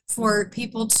 for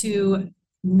people to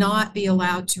not be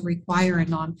allowed to require a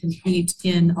non-compete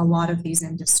in a lot of these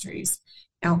industries.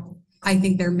 Now, I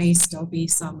think there may still be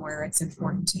some where it's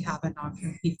important to have a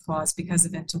non-compete clause because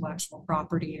of intellectual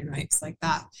property and things like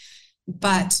that.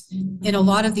 But in a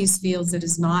lot of these fields, it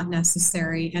is not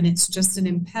necessary, and it's just an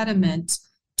impediment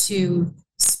to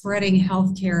spreading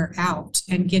healthcare out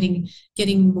and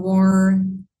getting more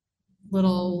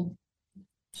little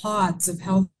pods of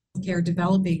healthcare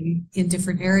developing in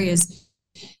different areas.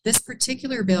 This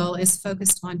particular bill is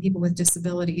focused on people with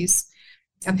disabilities.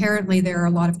 Apparently, there are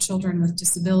a lot of children with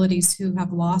disabilities who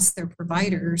have lost their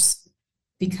providers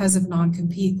because of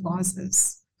non-compete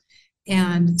clauses.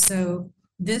 And so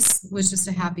this was just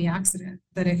a happy accident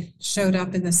that it showed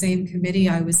up in the same committee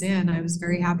I was in. I was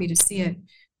very happy to see it.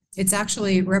 It's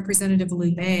actually Representative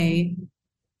Lubay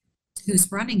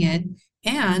who's running it,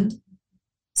 and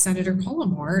Senator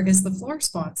Cullimore is the floor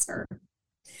sponsor.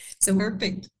 So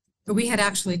Perfect. we had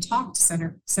actually talked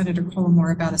to Senator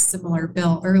Cullimore about a similar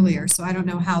bill earlier, so I don't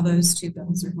know how those two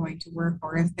bills are going to work,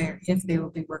 or if they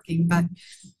will be working. But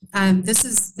this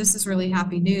is really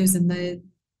happy news, and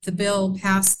the bill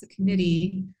passed the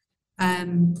committee.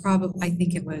 Probably, I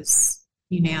think it was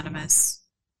unanimous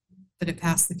that it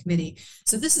passed the committee.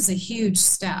 So this is a huge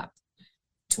step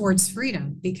towards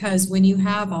freedom, because when you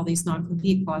have all these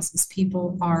non-compete clauses,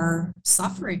 people are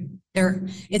suffering.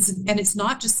 It's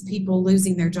not just the people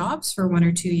losing their jobs for 1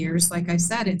 or 2 years. Like I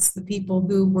said, it's the people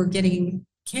who were getting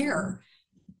care,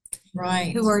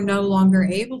 Right. who are no longer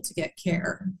able to get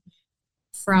care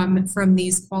from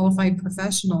these qualified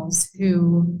professionals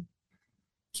who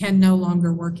can no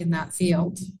longer work in that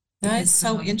field. That's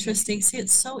so interesting. See,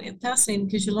 it's so fascinating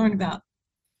because you learn about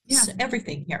Yeah.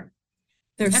 everything here.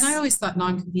 And I always thought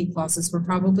non-compete clauses were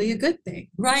probably a good thing.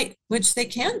 Right, which they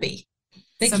can be.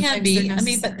 They can Sometimes be. they're I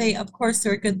mean, but they, of course,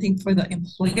 they're a good thing for the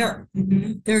employer.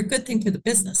 They're a good thing for the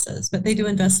businesses, but they do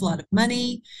invest a lot of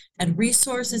money and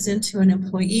resources into an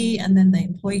employee. And then the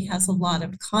employee has a lot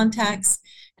of contacts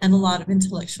and a lot of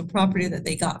intellectual property that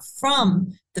they got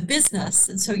from the business.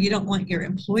 And so you don't want your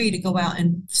employee to go out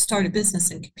and start a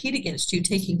business and compete against you,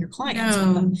 taking your clients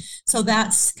from them. So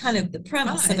that's kind of the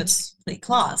premise of a complete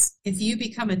clause. If you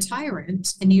become a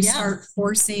tyrant and you Yeah. start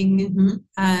forcing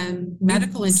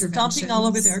medical interventions Stomping all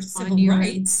over their on civil your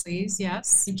rights. employees,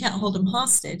 yes. You can't hold them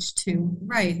hostage to.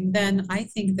 Right. Then I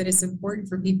think that it's important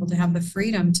for people to have the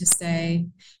freedom to say,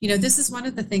 this is one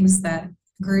of the things that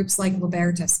groups like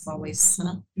Libertas always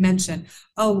mention.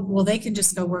 Oh, well, they can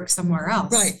just go work somewhere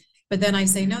else. Right. But then I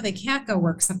say, no, they can't go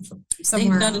work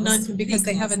somewhere got a else non-compete because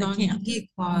they have a clause, they can't. non-compete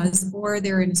clause, or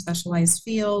they're in a specialized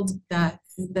field that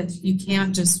you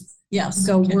can't just Yes.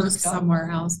 go can't work just go. somewhere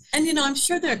else. And, I'm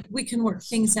sure that we can work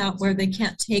things out where they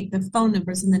can't take the phone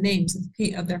numbers and the names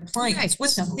of their clients Right.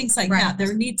 with them, things like Right. that.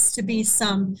 There needs to be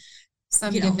some,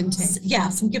 Some you give know, and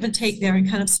take. some give and take there and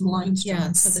kind of some lines drawn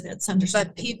Yes. so that it's understood.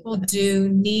 But people do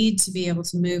need to be able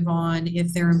to move on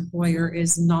if their employer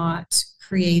is not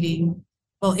creating,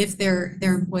 well, if their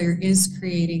employer is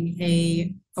creating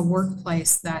a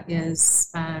workplace that is,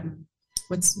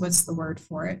 what's the word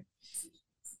for it?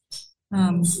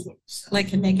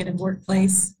 Like a negative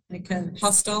workplace, like a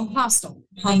hostile. Hostile.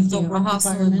 Thank Hostile you. A work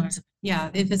hostile environment. environment. Yeah,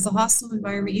 if it's a hostile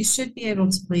environment, you should be able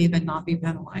to leave and not be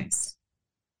penalized.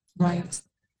 Right.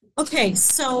 Okay,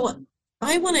 so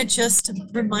I want to just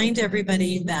remind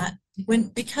everybody that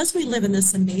because we live in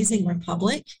this amazing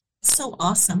republic, so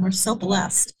awesome, we're so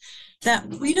blessed that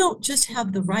we don't just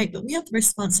have the right, but we have the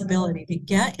responsibility to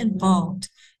get involved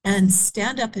and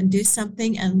stand up and do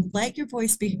something and let your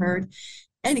voice be heard.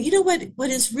 And you know what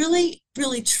is really,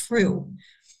 really true?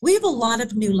 We have a lot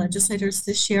of new legislators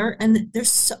this year, and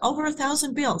there's over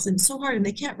 1,000 bills, and it's so hard, and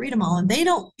they can't read them all. And they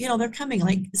don't, they're coming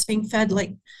like it's being fed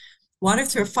like water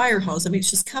through a fire hose. I mean, it's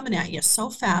just coming at you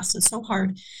so fast and so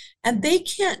hard. And they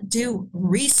can't do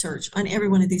research on every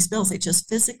one of these bills. They just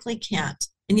physically can't.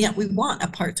 And yet we want a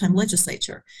part-time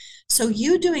legislature. So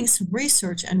you doing some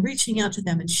research and reaching out to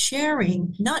them and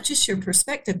sharing not just your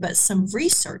perspective, but some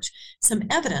research, some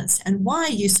evidence, and why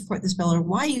you support this bill or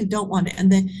why you don't want it, and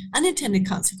the unintended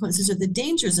consequences or the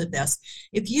dangers of this.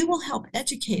 If you will help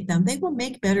educate them, they will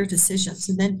make better decisions.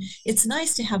 And then it's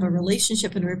nice to have a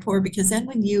relationship and a rapport, because then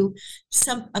when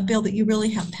a bill that you really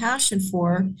have passion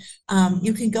for,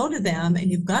 you can go to them and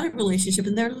you've got a relationship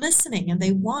and they're listening and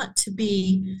they want to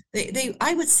be,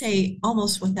 I would say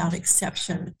almost without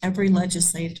exception, every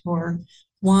legislator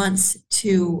wants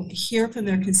to hear from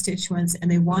their constituents, and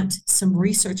they want some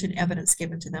research and evidence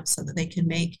given to them so that they can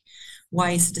make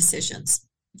wise decisions.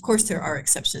 Of course, there are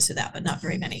exceptions to that, but not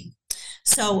very many.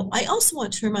 So I also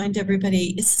want to remind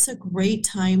everybody, this is a great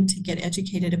time to get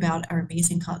educated about our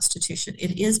amazing Constitution.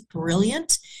 It is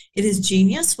brilliant. It is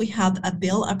genius. We have a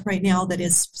bill up right now that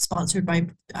is sponsored by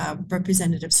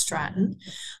Representative Stratton.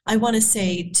 I want to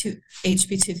say to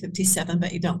HB 257,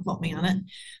 but you don't quote me on it.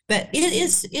 But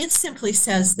it simply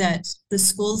says that the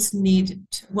schools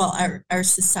our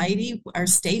society, our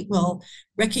state will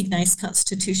recognize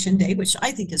Constitution Day, which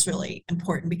I think is really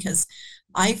important, because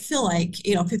I feel like,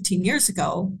 15 years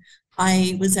ago,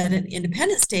 I was at an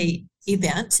Independence Day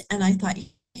event and I thought,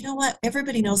 you know what,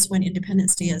 everybody knows when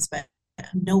Independence Day is, but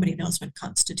nobody knows when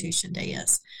Constitution Day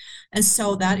is. And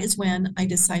so that is when I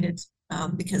decided,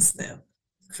 because the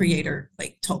creator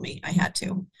told me I had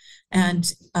to,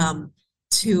 and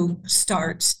to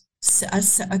start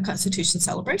a Constitution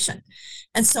celebration.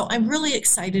 And so I'm really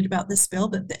excited about this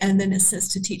bill, and then it says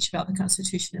to teach about the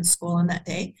Constitution in school on that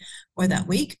day or that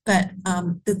week. But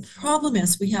the problem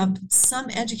is we have some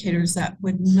educators that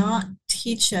would not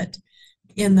teach it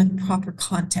in the proper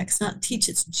context, not teach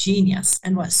its genius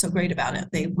and what's so great about it.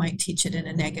 They might teach it in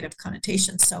a negative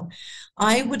connotation. So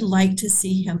I would like to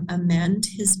see him amend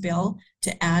his bill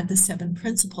to add the 7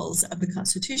 principles of the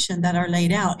Constitution that are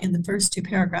laid out in the first 2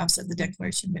 paragraphs of the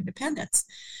Declaration of Independence.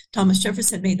 Thomas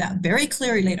Jefferson made that very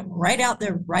clear. He laid them right out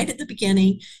there, right at the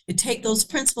beginning. You take those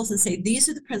principles and say, these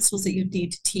are the principles that you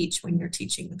need to teach when you're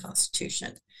teaching the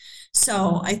Constitution.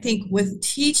 So I think with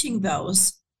teaching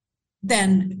those,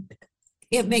 then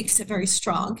it makes it very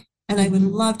strong. And I would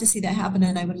love to see that happen.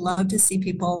 And I would love to see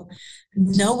people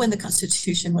know when the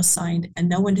Constitution was signed and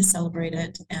know when to celebrate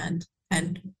it. And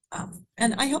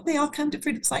I hope they all come to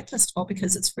Freedom Light Festival,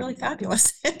 because it's really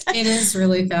fabulous. It is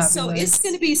really fabulous. So it's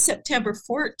going to be September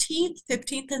 14th,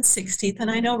 15th, and 16th. And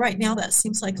I know right now that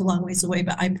seems like a long ways away,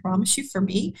 but I promise you, for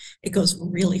me, it goes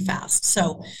really fast.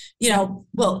 So,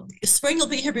 spring will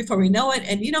be here before we know it.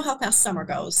 And you know how fast summer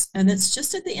goes. And it's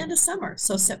just at the end of summer.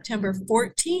 So September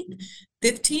 14th,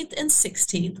 15th, and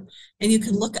 16th. And you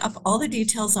can look up all the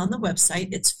details on the website.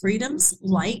 It's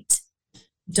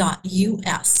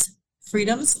freedomslight.us.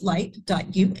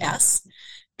 freedomslight.us.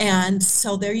 And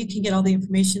so there you can get all the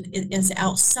information. It is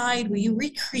outside. We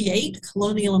recreate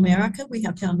colonial America. We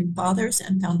have founding fathers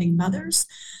and founding mothers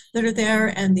that are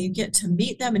there, and you get to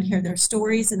meet them and hear their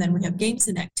stories. And then we have games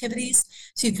and activities,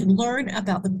 so you can learn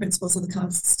about the principles of the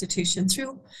Constitution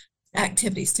through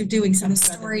activities, through doing some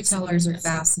storytellers are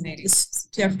fascinating.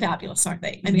 They're fabulous, aren't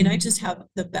they? I mean, I just have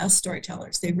the best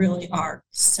storytellers. They really are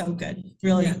so good.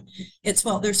 Really.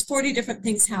 Yeah. There's 40 different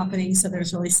things happening, so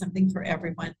there's really something for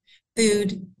everyone.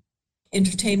 Food,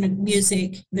 entertainment,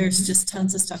 music. There's just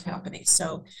tons of stuff happening.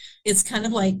 So it's kind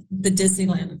of like the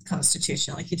Disneyland of the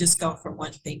Constitution. Like you just go from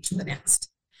one thing to the next.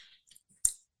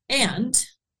 And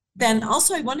then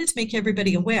also I wanted to make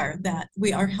everybody aware that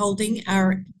we are holding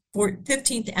our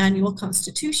 15th annual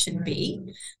Constitution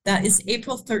Bee. That is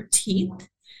April 13th.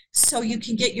 So you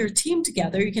can get your team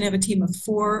together. You can have a team of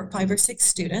 4, 5, or 6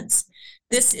 students.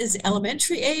 This is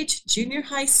elementary age, junior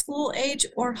high school age,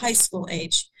 or high school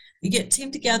age. You get a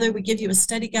team together. We give you a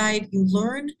study guide. You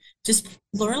just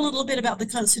learn a little bit about the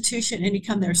Constitution, and you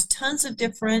come. There's tons of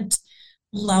different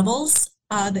levels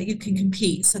that you can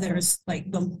compete. So there's like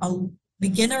a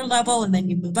beginner level, and then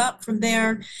you move up from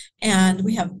there. And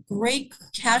we have great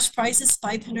cash prizes,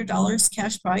 $500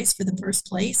 cash prize for the first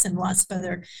place, and lots of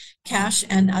other cash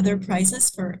and other prizes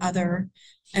for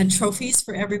and trophies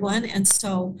for everyone. And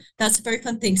so that's a very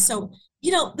fun thing. So,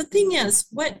 the thing is,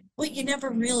 what you never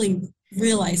really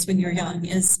realize when you're young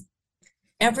is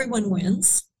everyone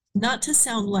wins. Not to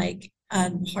sound like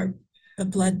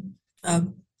heart-beating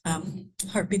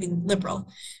liberal,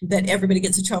 that everybody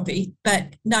gets a trophy,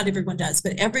 but not everyone does,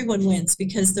 but everyone wins,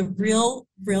 because the real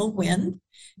win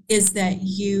is that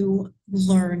you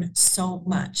learn so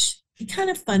much in kind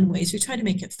of fun ways. We try to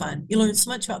make it fun. You learn so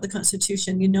much about the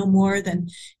Constitution. You know more than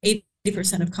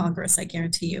 80% of Congress, I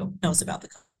guarantee you, knows about the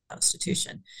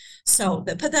Constitution. So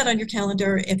put that on your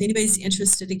calendar. If anybody's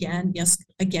interested, again, go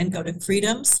to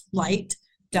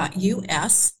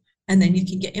freedomslight.us, and then you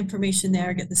can get information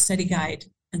there, get the study guide,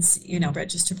 and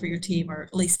register for your team, or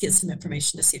at least get some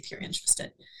information to see if you're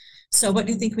interested. So what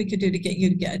do you think we could do to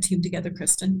get a team together,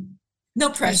 Kristen? No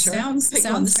pressure. Sounds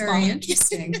very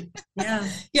interesting. Yeah.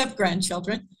 You have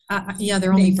grandchildren? Yeah,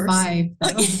 they're only Neighbors. 5.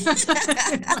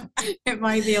 It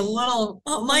might be a little.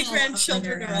 Oh, my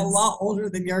grandchildren are a lot older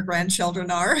than your grandchildren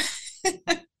are.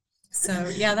 So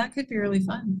yeah, that could be really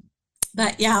fun.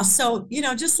 But yeah, so,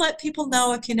 just let people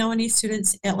know if you know any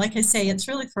students. Like I say, it's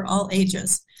really for all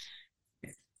ages.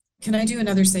 Can I do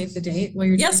another save the date while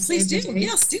you're doing Yes, please do. Save the Date?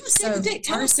 Yes, do a save the date.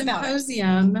 Tell Our us about it.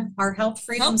 symposium, our Health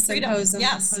Freedom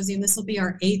Symposium, this will be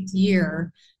our 8th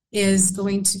year, is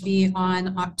going to be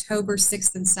on October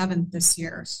 6th and 7th this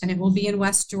year. And it will be in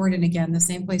West Jordan again, the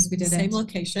same place we did it. Same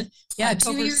location. Yeah,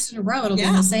 October 2 years in a row, it'll be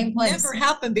in the same place. Never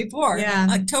happened before. Yeah.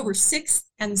 October 6th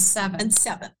and 7th. and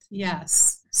 7th.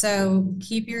 Yes. So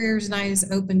keep your ears and eyes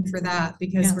open for that,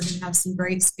 because Yeah. we're going to have some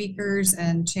great speakers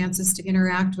and chances to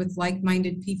interact with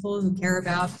like-minded people who care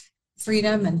about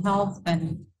freedom and health.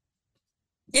 And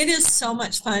It is so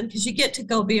much fun because you get to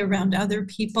go be around other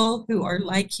people who are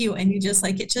like you, and it's just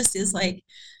like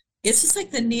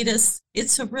the neatest.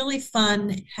 It's a really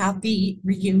fun, happy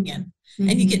reunion.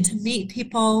 And you get to meet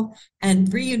people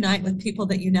and reunite with people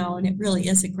that you know, and it really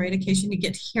is a great occasion. You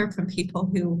get to hear from people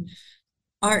who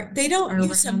they don't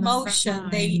use emotion.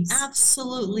 They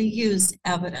absolutely use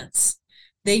evidence.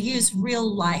 They use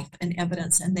real life and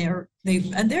evidence, and they're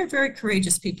very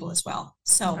courageous people as well.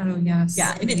 So yes.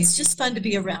 yeah, and it's just fun to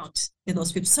be around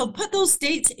those people. So put those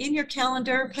dates in your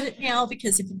calendar, put it now,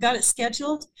 because if you've got it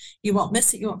scheduled, you won't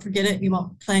miss it, you won't forget it, you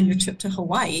won't plan your trip to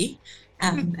Hawaii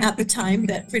at the time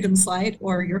that Freedom's Light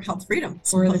or your Health Freedom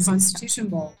Or the Constitution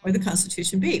Bowl. or the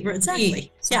Constitution Bee.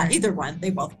 Exactly. Sorry. Yeah, either one.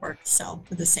 They both work. So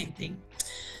for the same thing.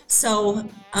 So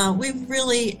we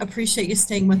really appreciate you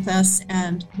staying with us,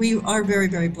 and we are very,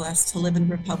 very blessed to live in a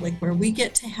republic where we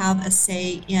get to have a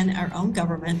say in our own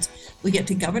government. We get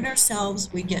to govern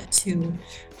ourselves. We get to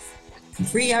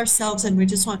free ourselves, and we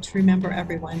just want to remember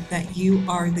everyone that you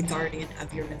are the guardian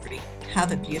of your liberty.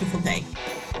 Have a beautiful day.